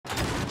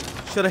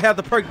Should have had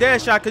the perk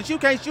dash shot because you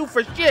can't shoot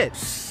for shit.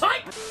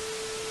 Psych!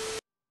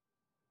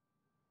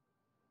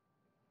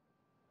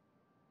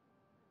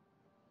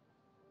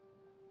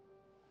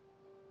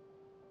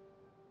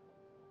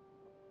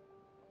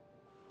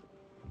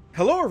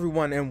 Hello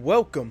everyone and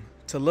welcome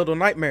to Little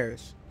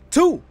Nightmares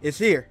 2 is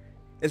here.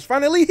 It's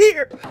finally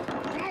here.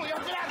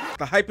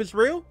 The hype is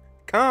real.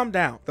 Calm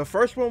down. The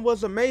first one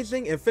was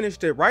amazing and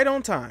finished it right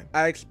on time.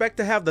 I expect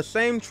to have the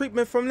same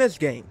treatment from this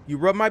game. You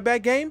rub my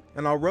back game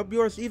and I'll rub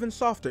yours even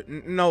softer.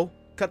 No,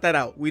 cut that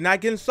out. We're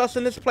not getting sus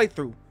in this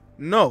playthrough.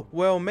 No.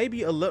 Well,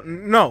 maybe a little.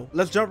 No.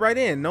 Let's jump right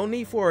in. No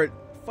need for a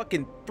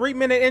fucking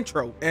 3-minute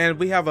intro. And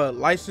we have a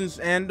license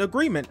and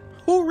agreement.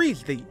 Who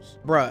reads these?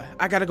 Bruh,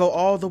 I gotta go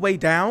all the way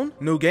down?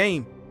 New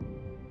game.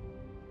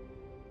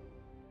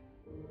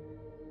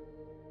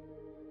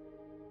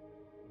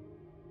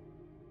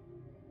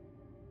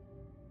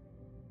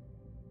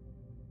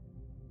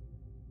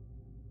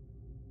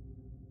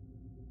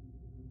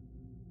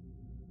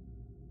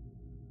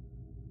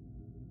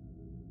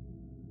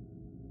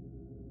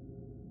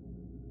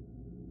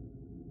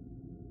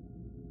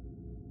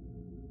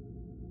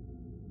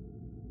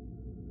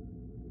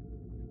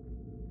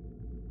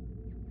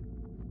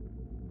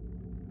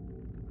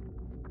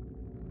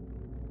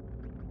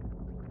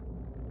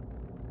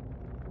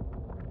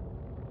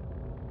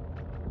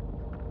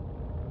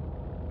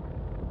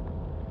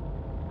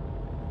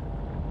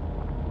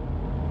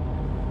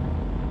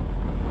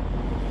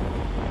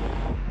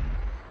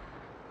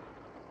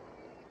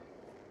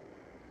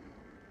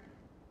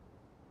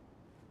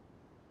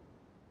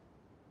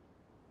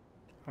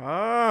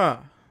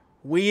 Ah,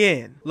 we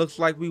in. Looks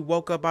like we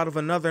woke up out of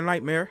another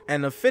nightmare,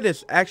 and the fit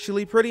is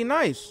actually pretty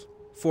nice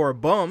for a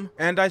bum.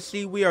 And I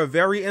see we are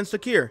very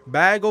insecure.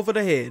 Bag over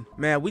the head.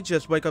 Man, we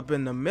just wake up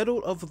in the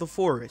middle of the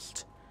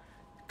forest.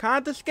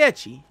 Kinda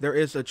sketchy. There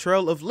is a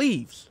trail of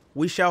leaves.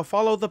 We shall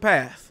follow the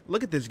path.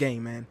 Look at this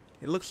game, man.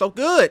 It looks so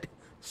good.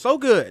 So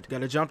good.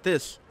 Gotta jump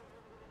this.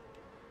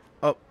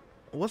 Oh,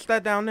 what's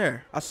that down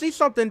there? I see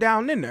something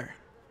down in there.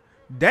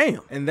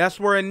 Damn. And that's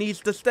where it needs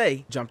to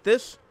stay. Jump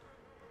this.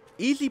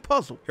 Easy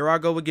puzzle. Here I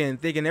go again,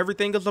 thinking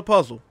everything is a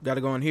puzzle.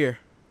 Gotta go in here.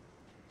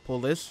 Pull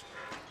this.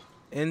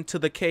 Into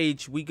the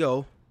cage we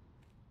go.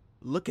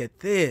 Look at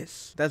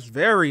this. That's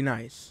very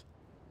nice.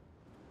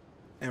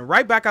 And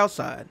right back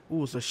outside.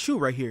 Ooh, it's a shoe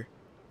right here.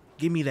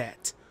 Give me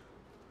that.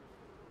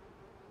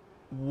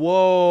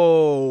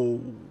 Whoa.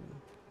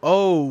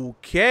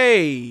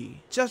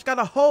 Okay. Just got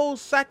a whole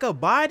sack of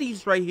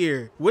bodies right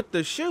here. With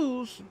the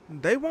shoes,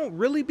 they won't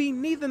really be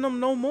needing them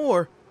no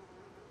more.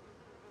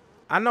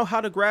 I know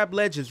how to grab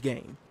ledges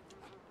game.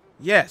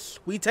 Yes,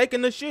 we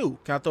taking the shoe.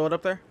 Can I throw it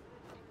up there?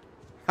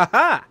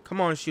 Haha!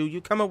 Come on, shoe. You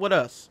coming with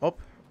us. Oh,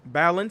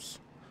 balance.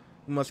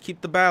 We must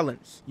keep the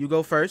balance. You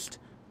go first.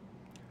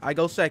 I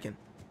go second.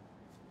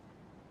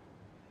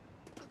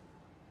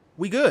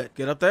 We good.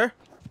 Get up there.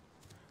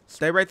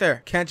 Stay right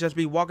there. Can't just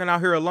be walking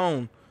out here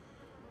alone.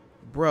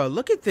 Bruh,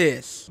 look at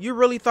this. You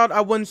really thought I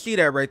wouldn't see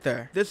that right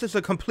there. This is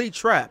a complete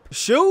trap.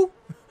 Shoe?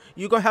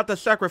 You gonna have to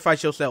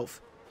sacrifice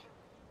yourself.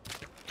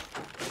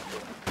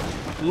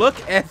 Look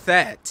at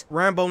that.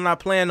 Rambo not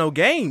playing no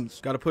games.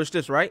 Gotta push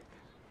this, right?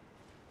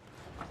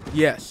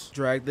 Yes.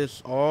 Drag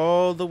this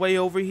all the way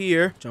over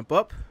here. Jump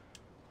up.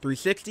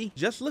 360.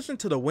 Just listen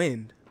to the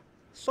wind.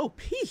 So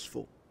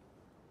peaceful.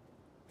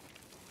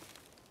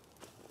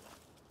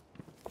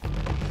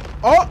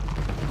 Oh!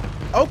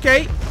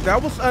 Okay.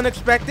 That was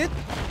unexpected.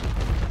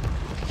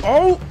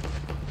 Oh!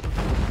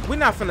 We're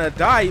not finna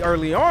die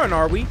early on,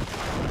 are we?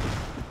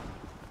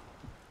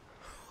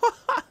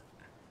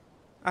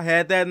 I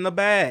had that in the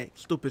bag.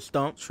 Stupid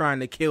stump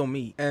trying to kill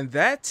me. And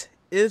that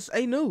is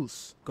a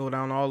noose. Go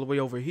down all the way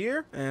over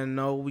here. And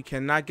no, we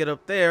cannot get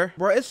up there.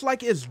 Bro, it's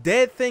like it's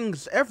dead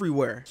things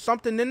everywhere.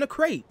 Something in the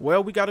crate.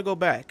 Well, we gotta go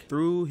back.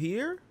 Through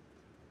here?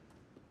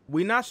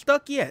 We not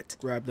stuck yet.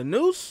 Grab the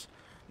noose.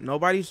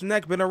 Nobody's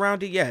neck been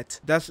around it yet.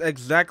 That's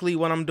exactly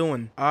what I'm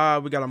doing.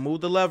 We gotta move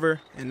the lever.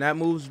 And that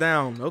moves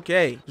down.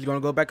 Okay. Is gonna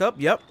go back up?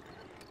 Yep.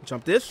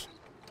 Jump this.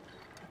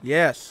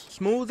 Yes.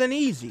 Smooth and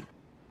easy.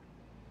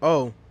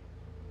 Oh.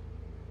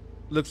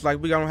 Looks like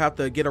we're gonna have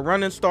to get a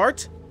running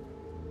start.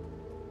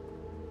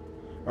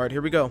 All right,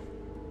 here we go.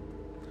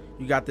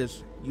 You got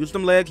this. Use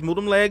them legs, move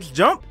them legs,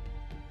 jump.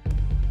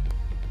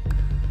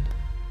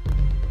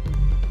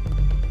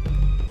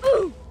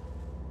 Ooh.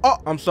 Oh,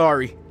 I'm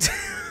sorry.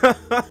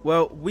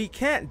 Well, we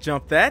can't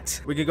jump that.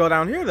 We can go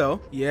down here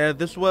though. Yeah,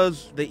 this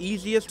was the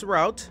easiest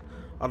route.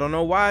 I don't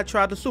know why I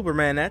tried to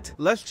Superman that.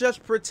 Let's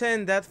just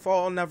pretend that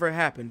fall never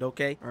happened,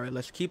 okay? All right,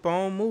 let's keep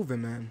on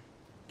moving, man.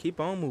 Keep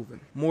on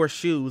moving. More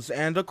shoes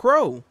and a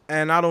crow.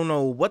 And I don't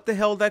know what the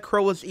hell that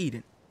crow is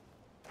eating.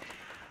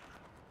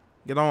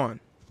 Get on.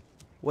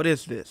 What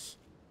is this?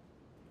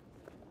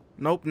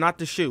 Nope, not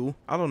the shoe.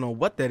 I don't know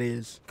what that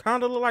is.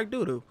 Kinda look like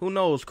doo-doo. Who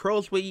knows?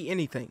 Crows will eat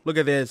anything. Look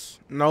at this.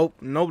 Nope,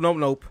 nope, nope,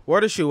 nope.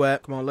 Where the shoe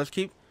at? Come on, let's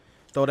keep.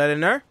 Throw that in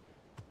there.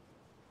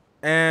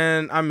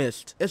 And I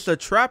missed. It's a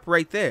trap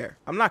right there.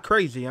 I'm not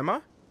crazy, am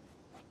I?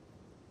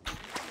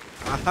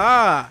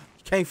 Aha!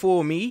 Can't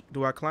fool me.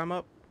 Do I climb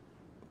up?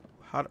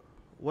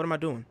 What am I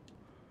doing?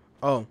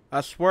 Oh,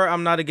 I swear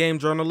I'm not a game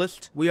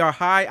journalist. We are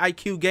high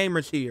IQ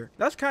gamers here.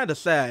 That's kind of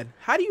sad.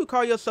 How do you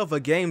call yourself a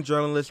game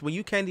journalist when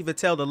you can't even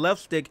tell the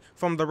left stick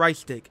from the right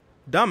stick?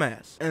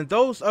 Dumbass. And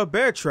those are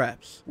bear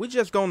traps. We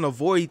just gonna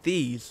avoid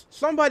these.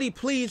 Somebody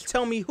please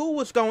tell me who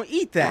was gonna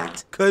eat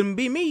that. Couldn't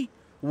be me.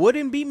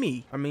 Wouldn't be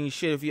me. I mean,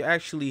 shit, if you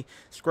actually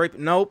scrape...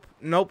 Nope.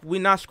 Nope. We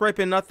not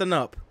scraping nothing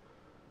up.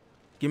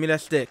 Give me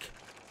that stick.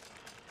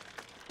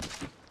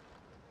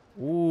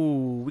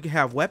 Ooh, we can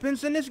have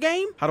weapons in this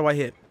game? How do I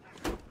hit?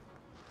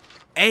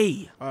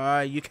 Hey,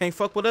 you can't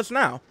fuck with us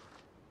now.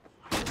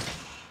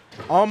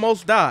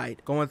 Almost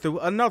died. Going through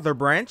another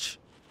branch.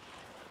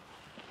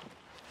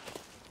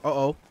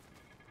 Uh-oh.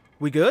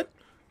 We good?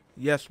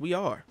 Yes, we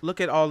are.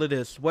 Look at all of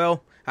this.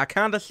 Well, I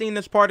kind of seen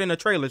this part in the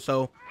trailer,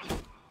 so...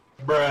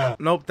 Bruh.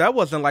 Nope, that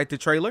wasn't like the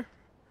trailer.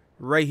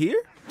 Right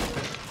here?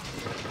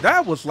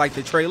 That was like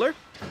the trailer.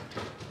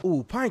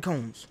 Ooh, pine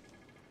cones.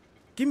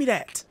 Give me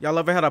that. Y'all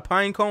ever had a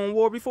pine cone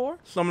war before?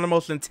 Some of the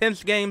most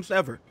intense games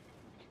ever.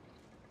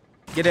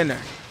 Get in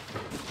there.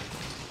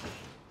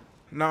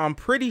 Now, I'm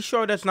pretty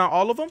sure that's not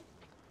all of them.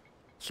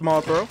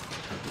 Small throw.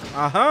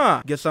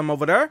 Uh-huh. Get some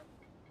over there.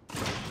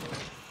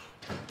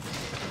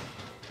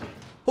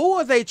 Who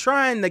are they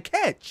trying to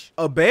catch?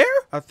 A bear?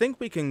 I think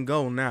we can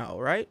go now,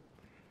 right?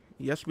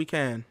 Yes, we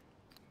can.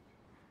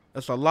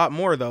 That's a lot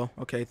more, though.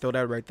 Okay, throw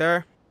that right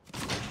there.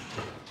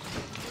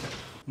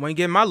 Wanna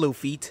get my little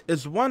feet.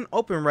 There's one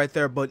open right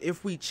there, but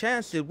if we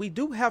chance it, we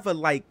do have a,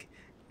 like,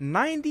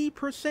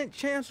 90%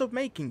 chance of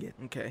making it.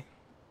 Okay.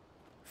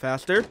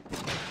 Faster.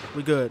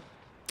 We good.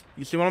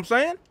 You see what I'm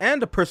saying?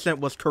 And the percent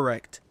was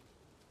correct.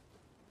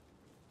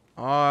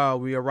 Ah,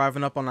 we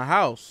arriving up on the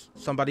house.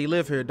 Somebody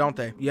live here, don't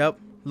they? Yep.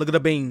 Look at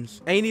the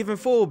beans. Ain't even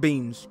full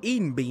beans.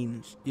 Eating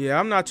beans. Yeah,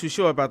 I'm not too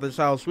sure about this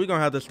house. We're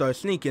gonna have to start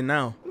sneaking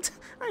now.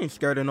 I ain't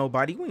scared of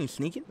nobody. We ain't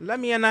sneaking.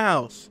 Let me in the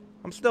house.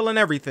 I'm stealing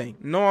everything.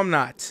 No, I'm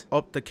not.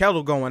 Oh, the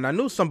kettle going. I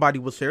knew somebody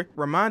was here.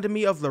 Reminded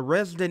me of the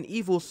Resident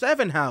Evil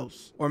 7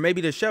 house. Or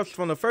maybe the chefs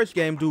from the first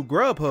game do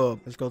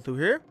Grubhub. Let's go through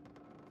here.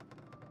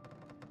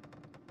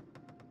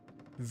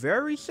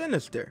 Very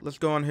sinister. Let's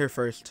go on here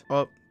first.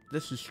 Oh,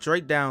 this is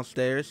straight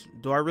downstairs.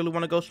 Do I really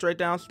want to go straight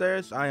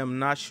downstairs? I am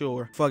not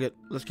sure. Fuck it.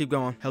 Let's keep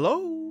going.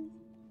 Hello?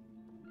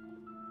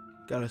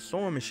 Got a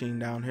sewing machine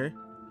down here.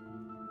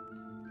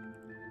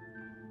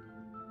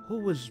 Who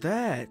was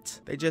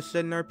that? They just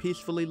sitting there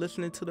peacefully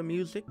listening to the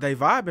music? They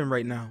vibing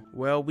right now.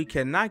 Well, we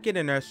cannot get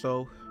in there,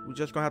 so we're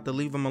just gonna have to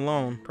leave them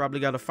alone. Probably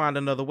gotta find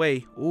another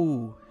way.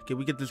 Ooh, can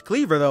we get this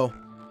cleaver, though?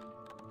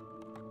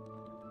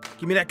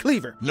 Give me that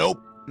cleaver.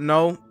 Nope.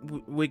 No,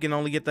 we can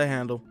only get the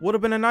handle. Would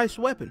have been a nice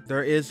weapon.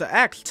 There is an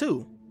axe,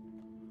 too.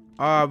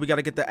 We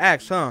gotta get the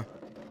axe, huh?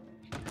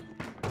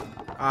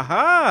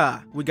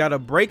 Aha! We gotta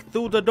break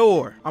through the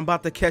door. I'm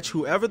about to catch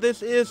whoever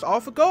this is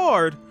off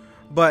guard,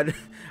 but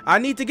I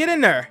need to get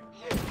in there.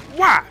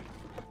 Why?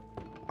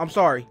 I'm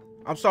sorry.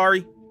 I'm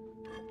sorry.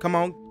 Come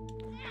on.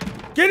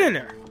 Get in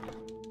there.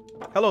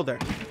 Hello there.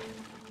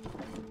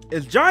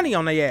 Is Johnny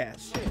on the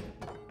ass?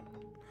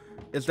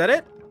 Is that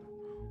it?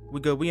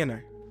 We good. We in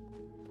there.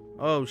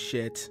 Oh,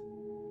 shit.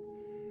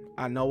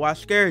 I know I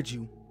scared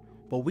you,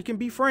 but we can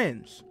be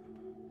friends.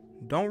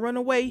 Don't run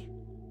away.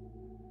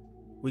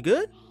 We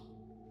good?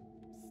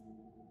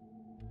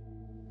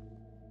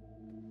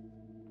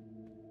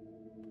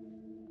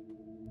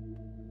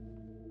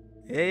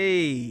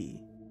 Hey.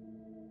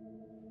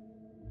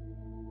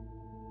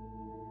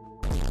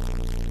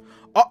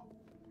 Oh.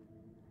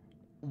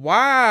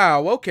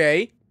 Wow,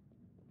 okay.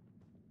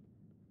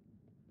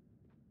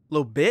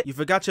 Little bit. You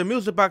forgot your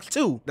music box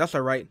too. That's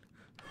all right.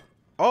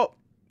 Oh,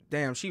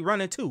 damn, she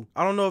running too.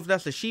 I don't know if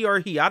that's a she or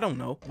a he. I don't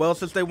know. Well,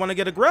 since they want to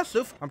get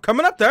aggressive, I'm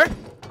coming up there.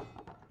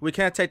 We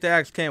can't take the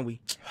axe, can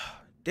we?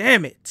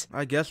 Damn it.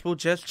 I guess we'll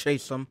just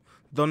chase them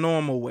the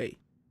normal way.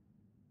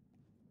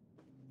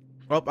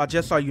 Oh, I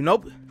just saw you.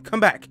 Nope. Come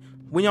back.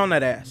 We on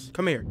that ass.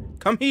 Come here.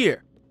 Come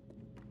here.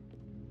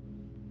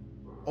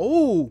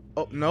 Oh.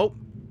 Oh, nope.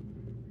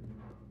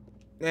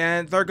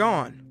 And they're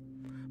gone.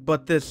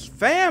 But this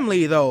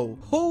family, though.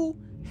 Who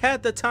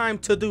had the time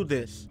to do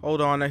this? Hold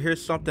on. I hear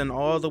something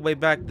all the way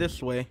back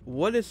this way.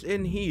 What is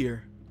in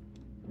here?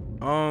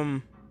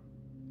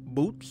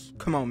 Boots?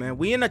 Come on, man.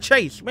 We in a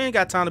chase. We ain't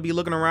got time to be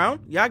looking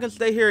around. Y'all can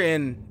stay here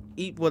and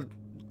eat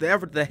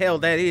whatever the hell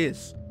that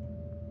is.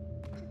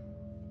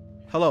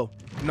 Hello.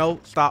 No,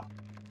 stop.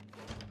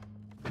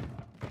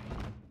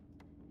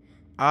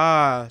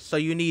 Ah, so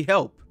you need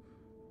help.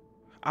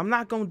 I'm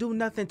not gonna do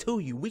nothing to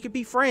you. We could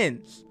be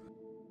friends.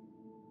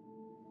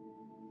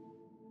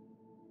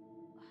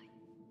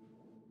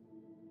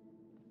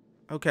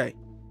 Okay.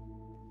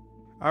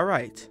 All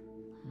right.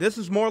 This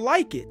is more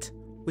like it.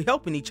 We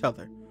helping each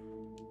other.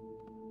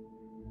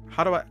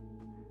 How do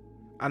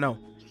I know.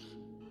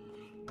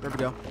 There we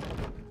go.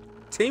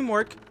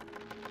 Teamwork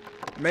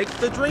makes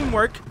the dream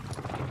work.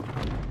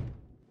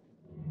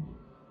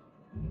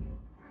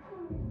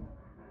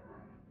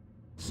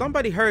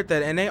 Somebody heard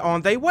that and they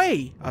on their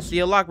way. I see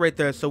a lock right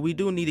there, so we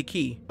do need a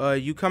key.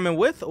 You coming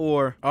with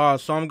or?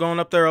 So I'm going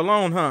up there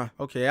alone, huh?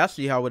 Okay, I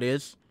see how it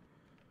is.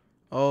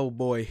 Oh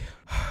boy.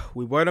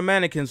 Where the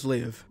mannequins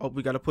live. Oh,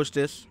 we gotta push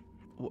this.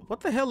 What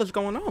the hell is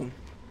going on?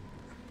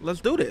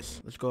 Let's do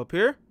this. Let's go up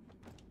here.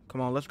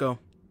 Come on, let's go.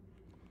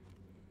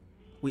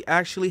 We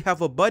actually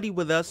have a buddy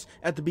with us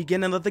at the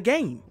beginning of the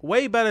game.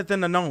 Way better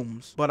than the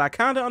gnomes. But I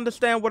kind of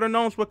understand where the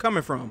gnomes were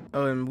coming from.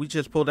 Oh, and we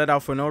just pulled that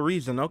out for no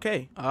reason.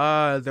 Okay.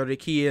 There the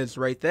key is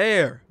right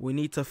there. We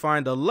need to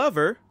find a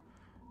lever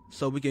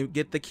so we can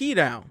get the key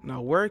down.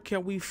 Now, where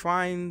can we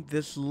find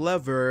this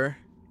lever?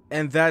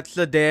 And that's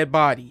a dead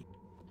body.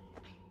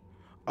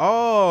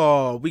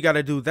 Oh, we got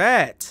to do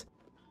that.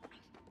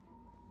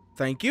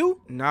 Thank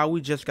you. Now we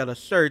just got to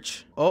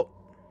search. Oh.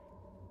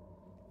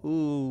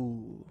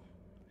 Ooh.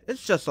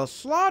 It's just a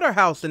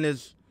slaughterhouse in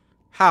his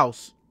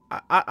house.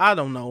 I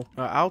don't know.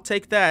 I'll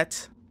take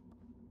that.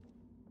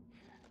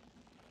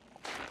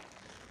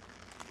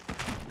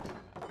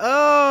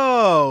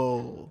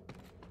 Oh.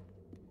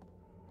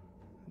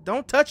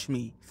 Don't touch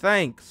me.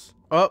 Thanks.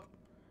 Oh.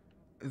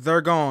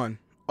 They're gone.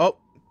 Oh,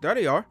 there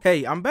they are.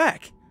 Hey, I'm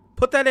back.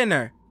 Put that in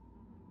there.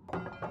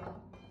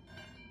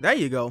 There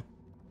you go.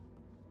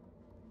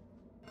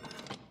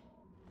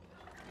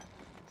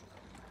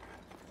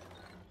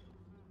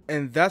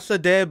 And that's a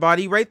dead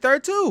body right there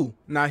too.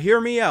 Now hear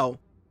me out.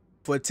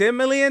 For $10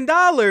 million,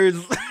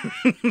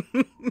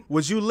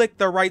 would you lick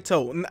the right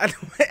toe?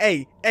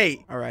 Hey.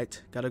 All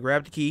right, gotta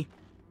grab the key.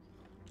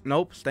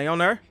 Nope, stay on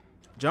there.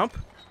 Jump.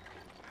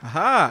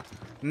 Haha.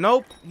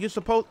 Nope, you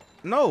supposed...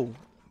 No,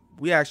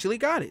 we actually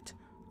got it.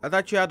 I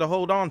thought you had to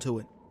hold on to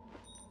it.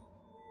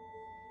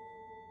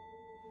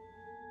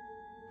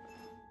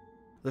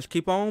 Let's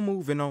keep on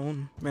moving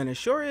on. Man, it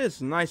sure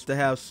is nice to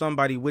have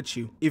somebody with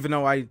you, even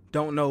though I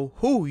don't know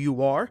who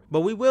you are,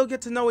 but we will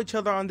get to know each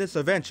other on this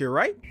adventure,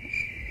 right?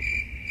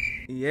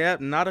 Yeah,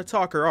 not a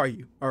talker, are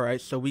you? All right,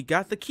 so we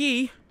got the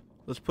key.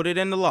 Let's put it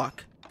in the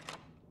lock.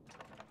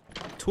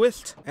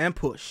 Twist and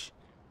push.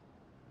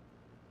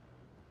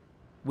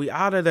 We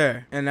out of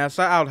there, and that's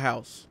our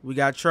outhouse. We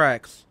got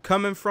tracks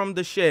coming from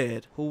the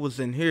shed. Who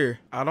was in here?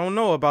 I don't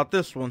know about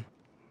this one.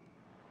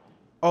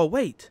 Oh,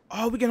 wait.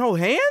 Oh, we can hold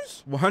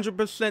hands?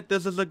 100%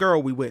 this is a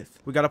girl we with.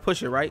 We gotta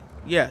push it, right?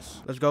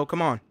 Yes. Let's go. Come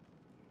on.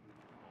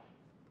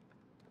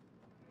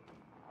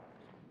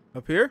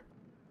 Up here.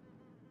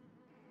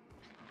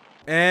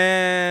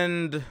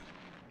 And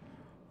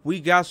we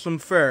got some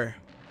fur.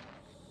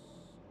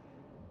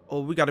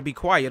 Oh, we gotta be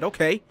quiet.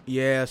 Okay.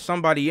 Yeah,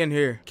 somebody in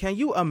here. Can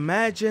you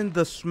imagine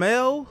the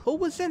smell? Who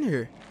was in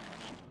here?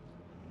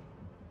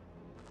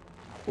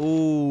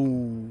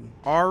 Ooh,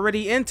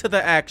 already into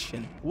the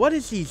action. What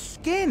is he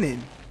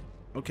scanning?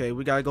 Okay,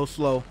 we gotta go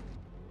slow.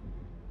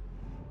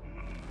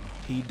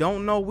 He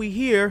don't know we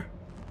here.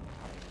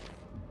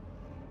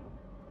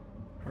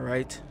 All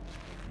right.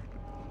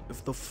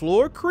 If the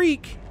floor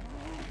creak,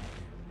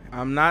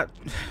 I'm not...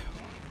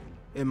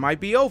 It might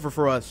be over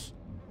for us.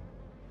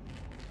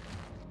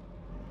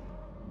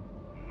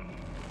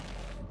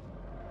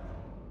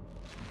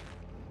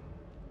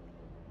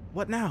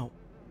 What now?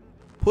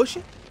 Push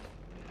it?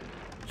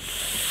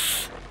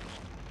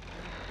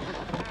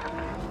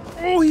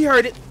 Oh, he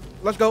heard it.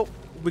 Let's go.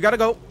 We gotta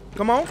go.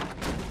 Come on.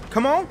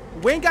 Come on.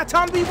 We ain't got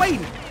time to be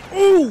waiting.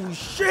 Oh,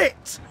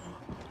 shit.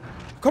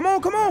 Come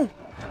on, come on.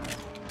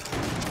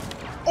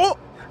 Oh,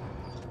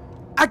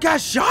 I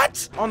got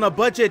shot on a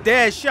budget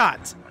dad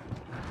shot.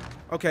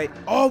 Okay.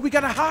 Oh, we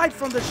gotta hide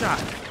from the shot.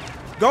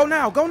 Go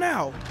now. Go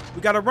now.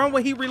 We gotta run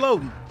when he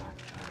reloading.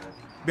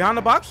 Behind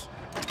the box.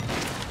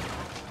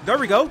 There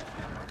we go.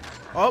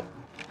 Oh,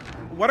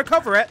 what a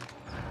cover at.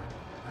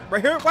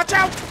 Right here. Watch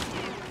out.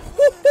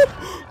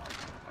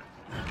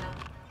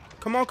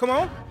 Come on, come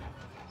on.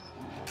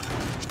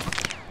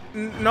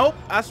 Nope,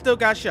 I still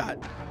got shot.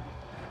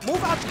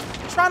 Move out.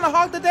 Trying to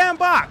hog the damn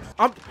box.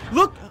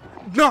 Look.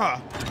 Nah.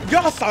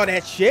 Y'all saw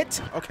that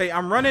shit. Okay,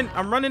 I'm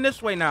running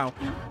this way now.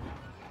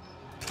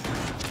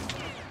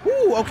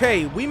 Woo,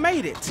 okay, we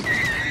made it.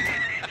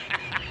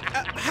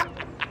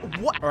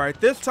 What? All right,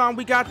 this time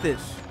we got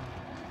this.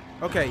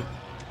 Okay,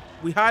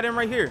 we hiding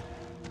right here.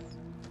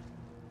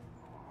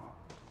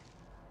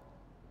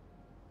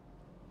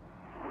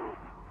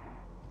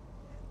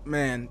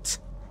 Man,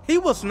 he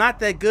was not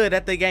that good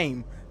at the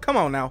game. Come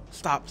on now.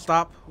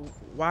 Stop.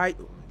 Why?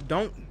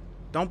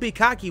 Don't be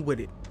cocky with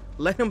it.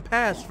 Let him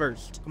pass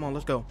first. Come on,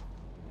 let's go.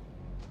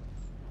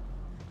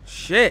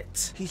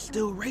 Shit. He's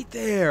still right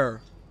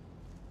there.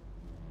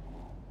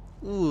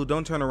 Ooh,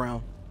 don't turn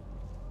around.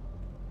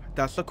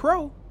 That's a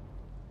crow.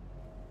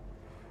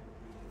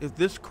 If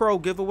this crow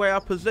give away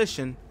our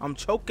position, I'm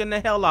choking the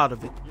hell out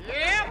of it.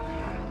 Yep.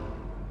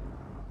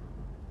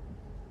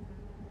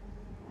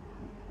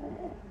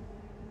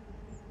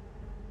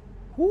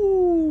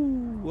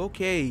 Whoo,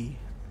 okay.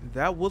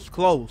 That was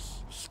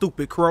close.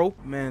 Stupid crow.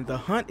 Man, the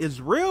hunt is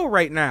real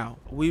right now.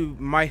 We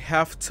might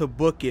have to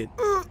book it.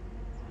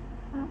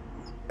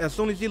 As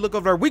soon as you look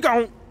over there, we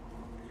gon'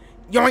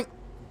 yoink.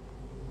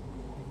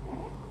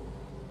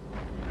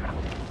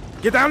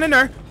 Get down in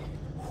there.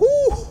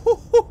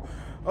 Whoo.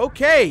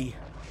 Okay.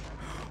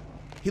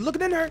 He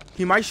looking in there.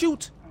 He might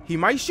shoot. He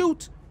might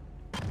shoot.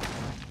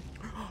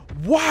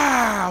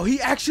 Wow, he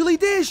actually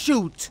did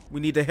shoot. We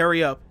need to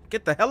hurry up.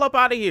 Get the hell up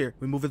out of here.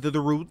 We move into the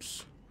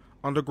roots,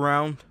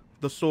 underground,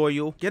 the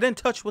soil. Get in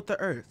touch with the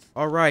earth.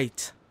 All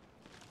right.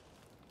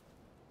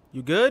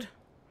 You good?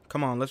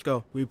 Come on, let's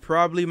go. We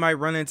probably might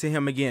run into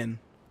him again.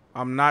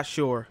 I'm not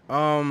sure.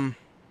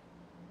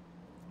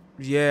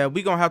 Yeah,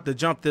 we gonna have to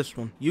jump this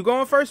one. You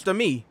going first or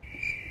me?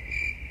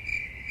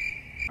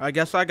 I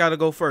guess I gotta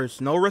go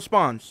first. No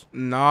response.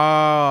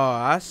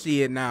 Nah, I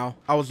see it now.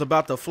 I was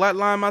about to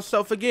flatline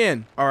myself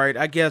again. All right,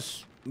 I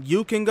guess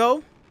you can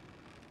go.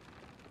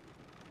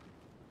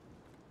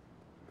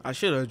 I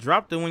should have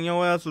dropped it when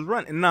your ass was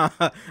running. Nah,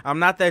 I'm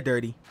not that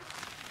dirty.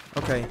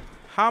 Okay,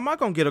 how am I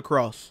gonna get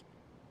across?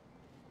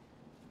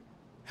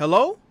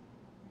 Hello?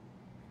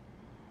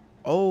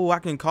 Oh, I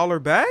can call her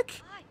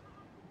back?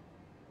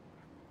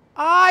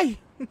 Hi.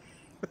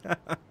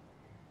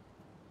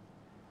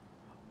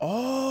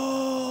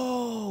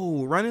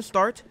 Oh, run and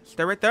start.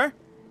 Stay right there.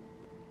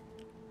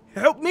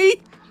 Help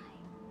me.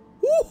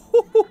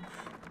 Woo-hoo-hoo.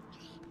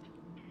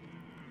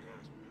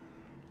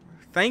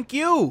 Thank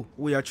you.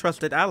 We are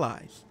trusted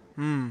allies.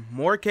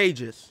 More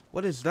cages.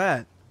 What is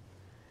that?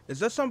 Is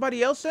there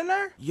somebody else in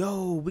there?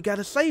 Yo, we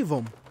gotta save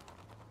them.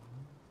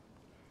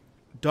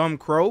 Dumb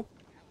crow.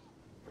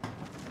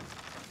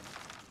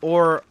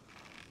 Or,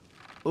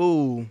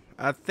 ooh,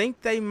 I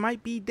think they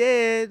might be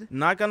dead.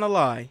 Not gonna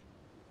lie.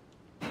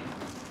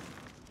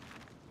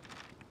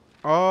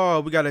 Oh,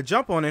 we gotta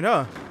jump on it,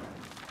 huh?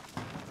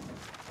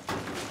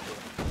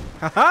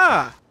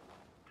 Haha!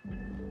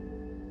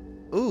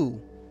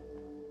 Ooh.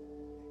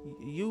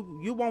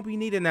 You won't be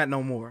needing that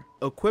no more.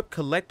 Equip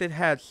collected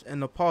hats in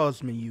the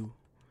pause menu.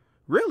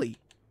 Really?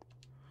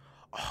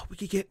 Oh, we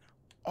could get...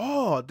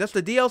 Oh, that's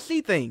the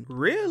DLC thing.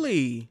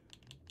 Really?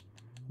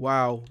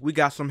 Wow, we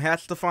got some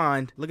hats to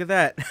find. Look at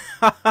that.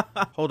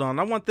 Hold on,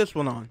 I want this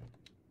one on.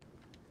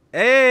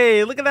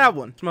 Hey, look at that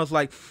one. Smells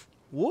like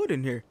wood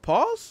in here.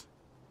 Pause?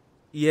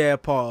 Yeah,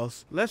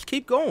 pause. Let's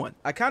keep going.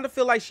 I kind of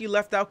feel like she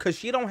left out because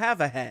she don't have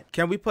a hat.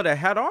 Can we put a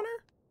hat on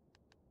her?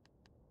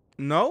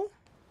 No?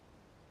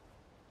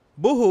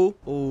 Boo-hoo.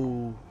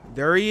 Ooh,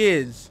 there he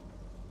is.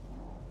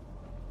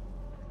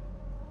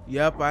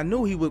 Yep, I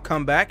knew he would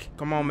come back.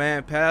 Come on,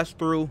 man. Pass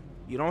through.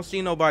 You don't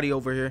see nobody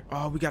over here.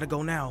 Oh, we gotta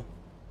go now.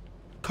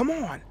 Come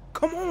on.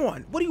 Come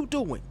on. What are you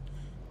doing?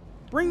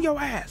 Bring your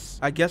ass.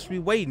 I guess we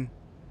waiting.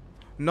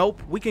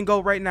 Nope, we can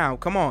go right now.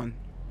 Come on.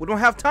 We don't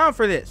have time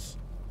for this.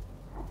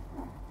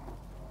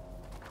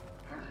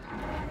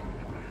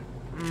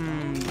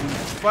 You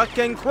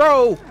fucking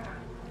crow.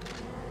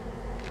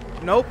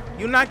 Nope,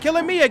 you're not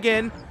killing me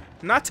again.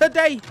 Not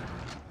today.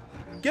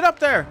 Get up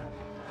there.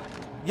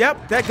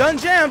 Yep, that gun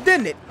jammed,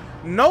 didn't it?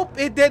 Nope,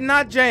 it did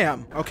not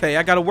jam. Okay,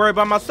 I gotta worry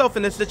about myself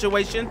in this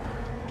situation.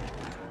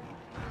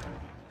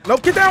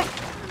 Nope, get down.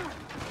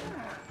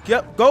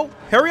 Yep, go.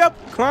 Hurry up.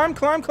 Climb,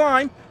 climb,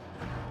 climb.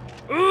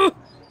 Ugh.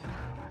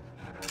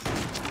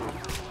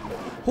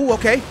 Ooh,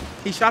 okay.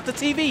 He shot the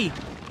TV.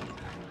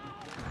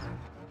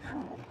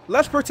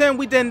 Let's pretend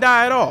we didn't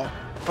die at all.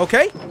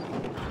 Okay?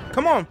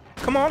 Come on.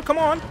 Come on, come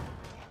on.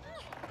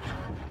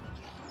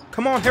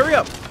 Come on, hurry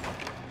up.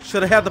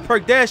 Should have had the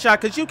perk dash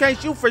shot because you can't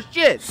shoot for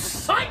shit.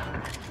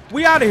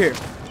 We out of here.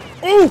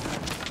 Ooh.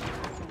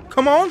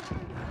 Come on.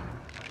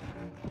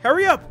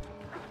 Hurry up.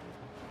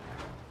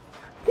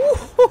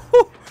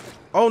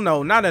 Oh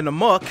no, not in the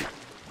muck.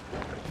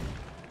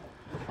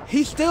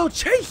 He's still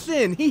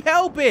chasing. He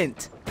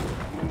hell-bent.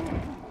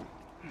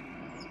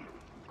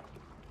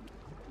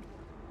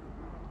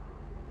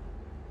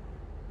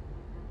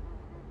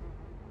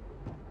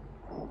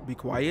 Be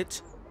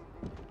quiet.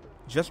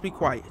 Just be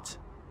quiet.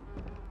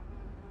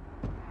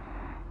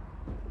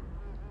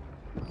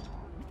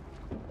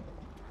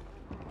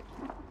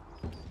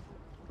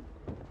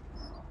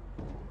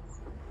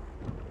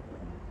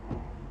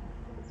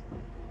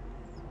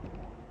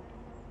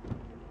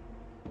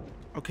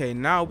 Okay,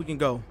 now we can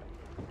go.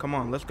 Come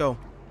on, let's go.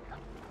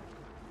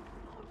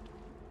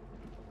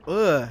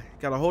 Ugh,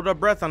 gotta hold our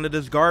breath under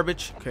this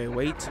garbage. Okay,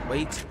 wait,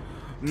 wait.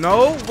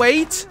 No,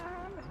 wait.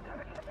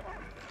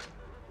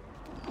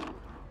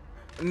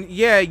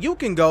 Yeah, you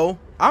can go.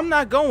 I'm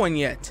not going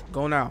yet.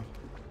 Go now.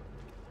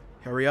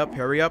 Hurry up,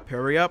 hurry up,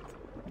 hurry up.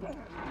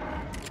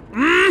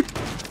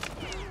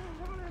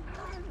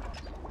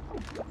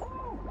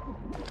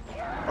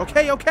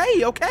 Okay,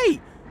 okay,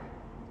 okay.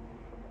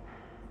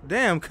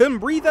 Damn, couldn't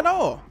breathe at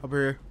all. Up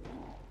here.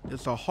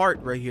 It's a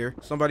heart right here.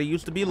 Somebody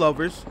used to be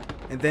lovers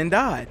and then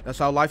died. That's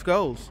how life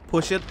goes.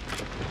 Push it.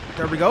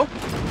 There we go.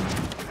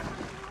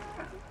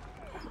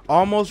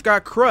 Almost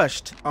got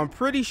crushed. I'm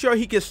pretty sure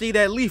he can see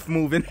that leaf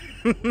moving.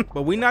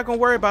 But we're not gonna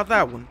worry about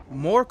that one.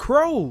 More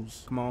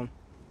crows. Come on.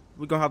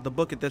 We're gonna have to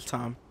book it this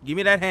time. Give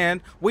me that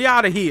hand. We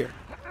out of here.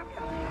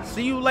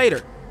 See you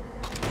later.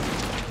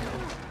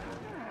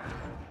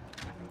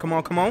 Come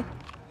on, come on.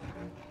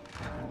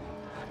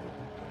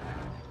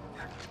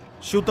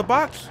 Shoot the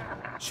box.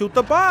 Shoot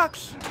the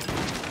box.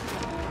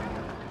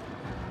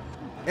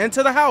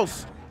 Into the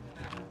house.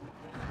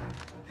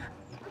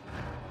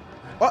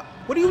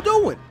 What are you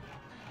doing?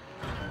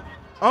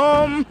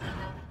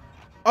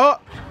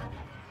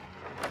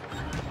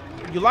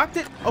 You locked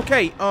it?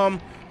 Okay,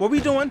 what we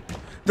doing?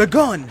 The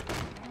gun.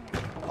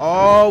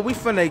 Oh, we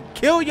finna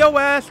kill your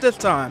ass this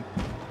time.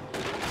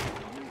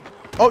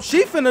 Oh,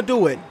 she finna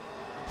do it.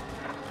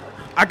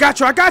 I got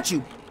you, I got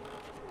you.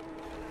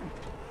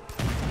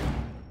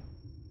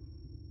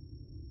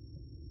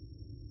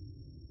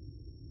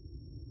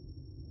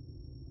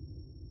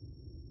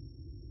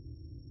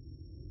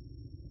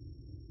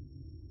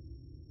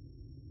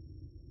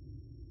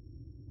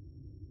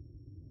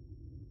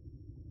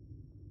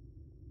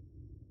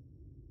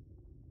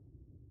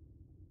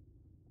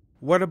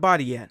 Where the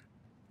body at?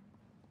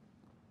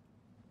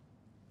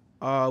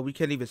 We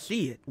can't even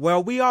see it.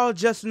 Well, we all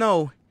just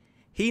know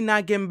he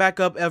not getting back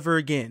up ever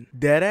again.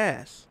 Dead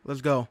ass.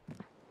 Let's go.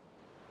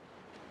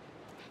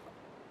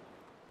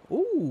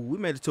 Ooh, we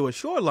made it to a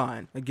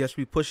shoreline. I guess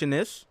we pushing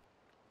this.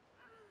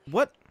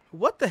 What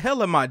the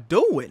hell am I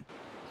doing?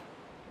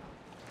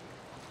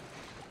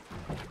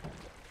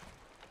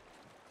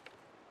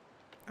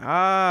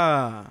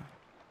 Ah.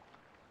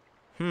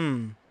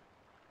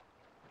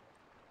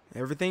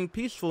 Everything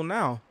peaceful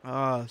now.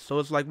 So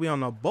it's like we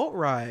on a boat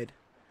ride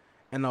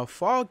in a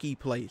foggy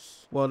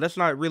place. Well, that's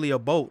not really a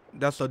boat.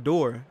 That's a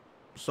door.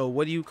 So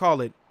what do you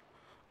call it?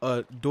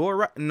 A door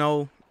ride?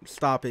 No,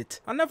 stop it.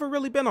 I never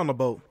really been on a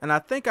boat. And I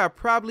think I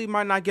probably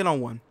might not get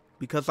on one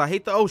because I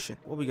hate the ocean.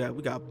 What we got?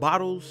 We got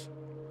bottles.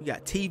 We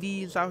got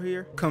TVs out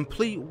here.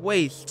 Complete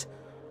waste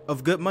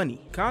of good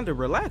money. Kinda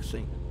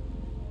relaxing.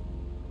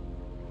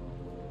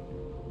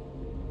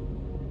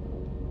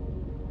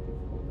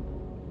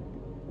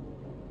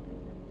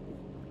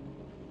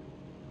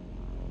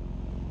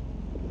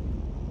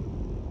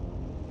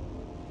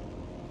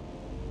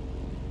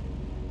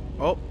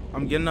 Oh,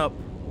 I'm getting up.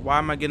 Why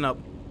am I getting up?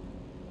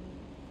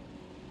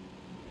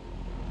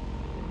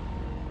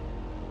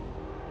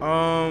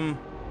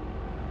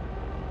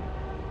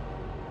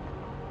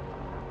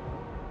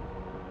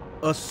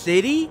 A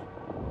city?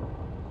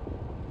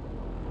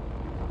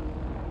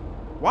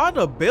 Why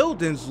the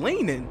buildings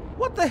leaning?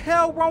 What the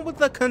hell wrong with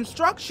the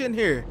construction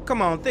here?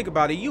 Come on, think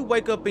about it. You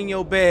wake up in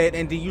your bed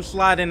and then you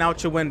sliding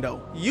out your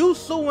window. You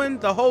suing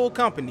the whole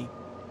company.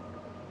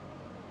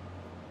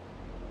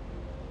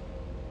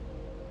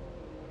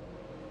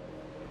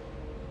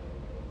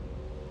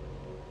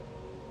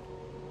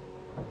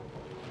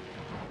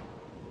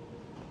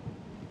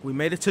 We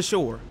made it to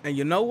shore. And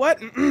you know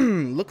what?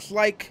 Looks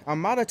like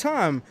I'm out of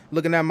time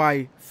looking at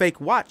my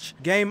fake watch.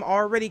 Game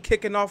already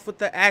kicking off with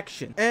the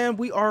action. And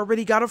we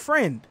already got a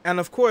friend. And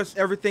of course,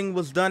 everything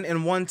was done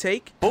in one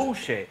take.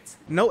 Bullshit.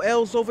 No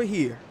L's over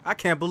here. I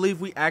can't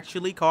believe we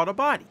actually caught a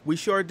body. We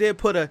sure did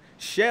put a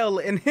shell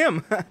in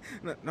him.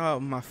 Oh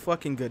my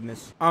fucking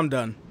goodness. I'm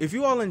done. If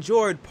you all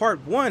enjoyed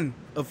part 1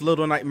 of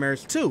Little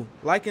Nightmares 2,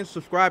 like and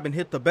subscribe and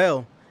hit the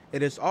bell.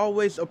 It is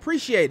always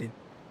appreciated.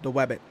 The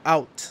Wabbit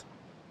out.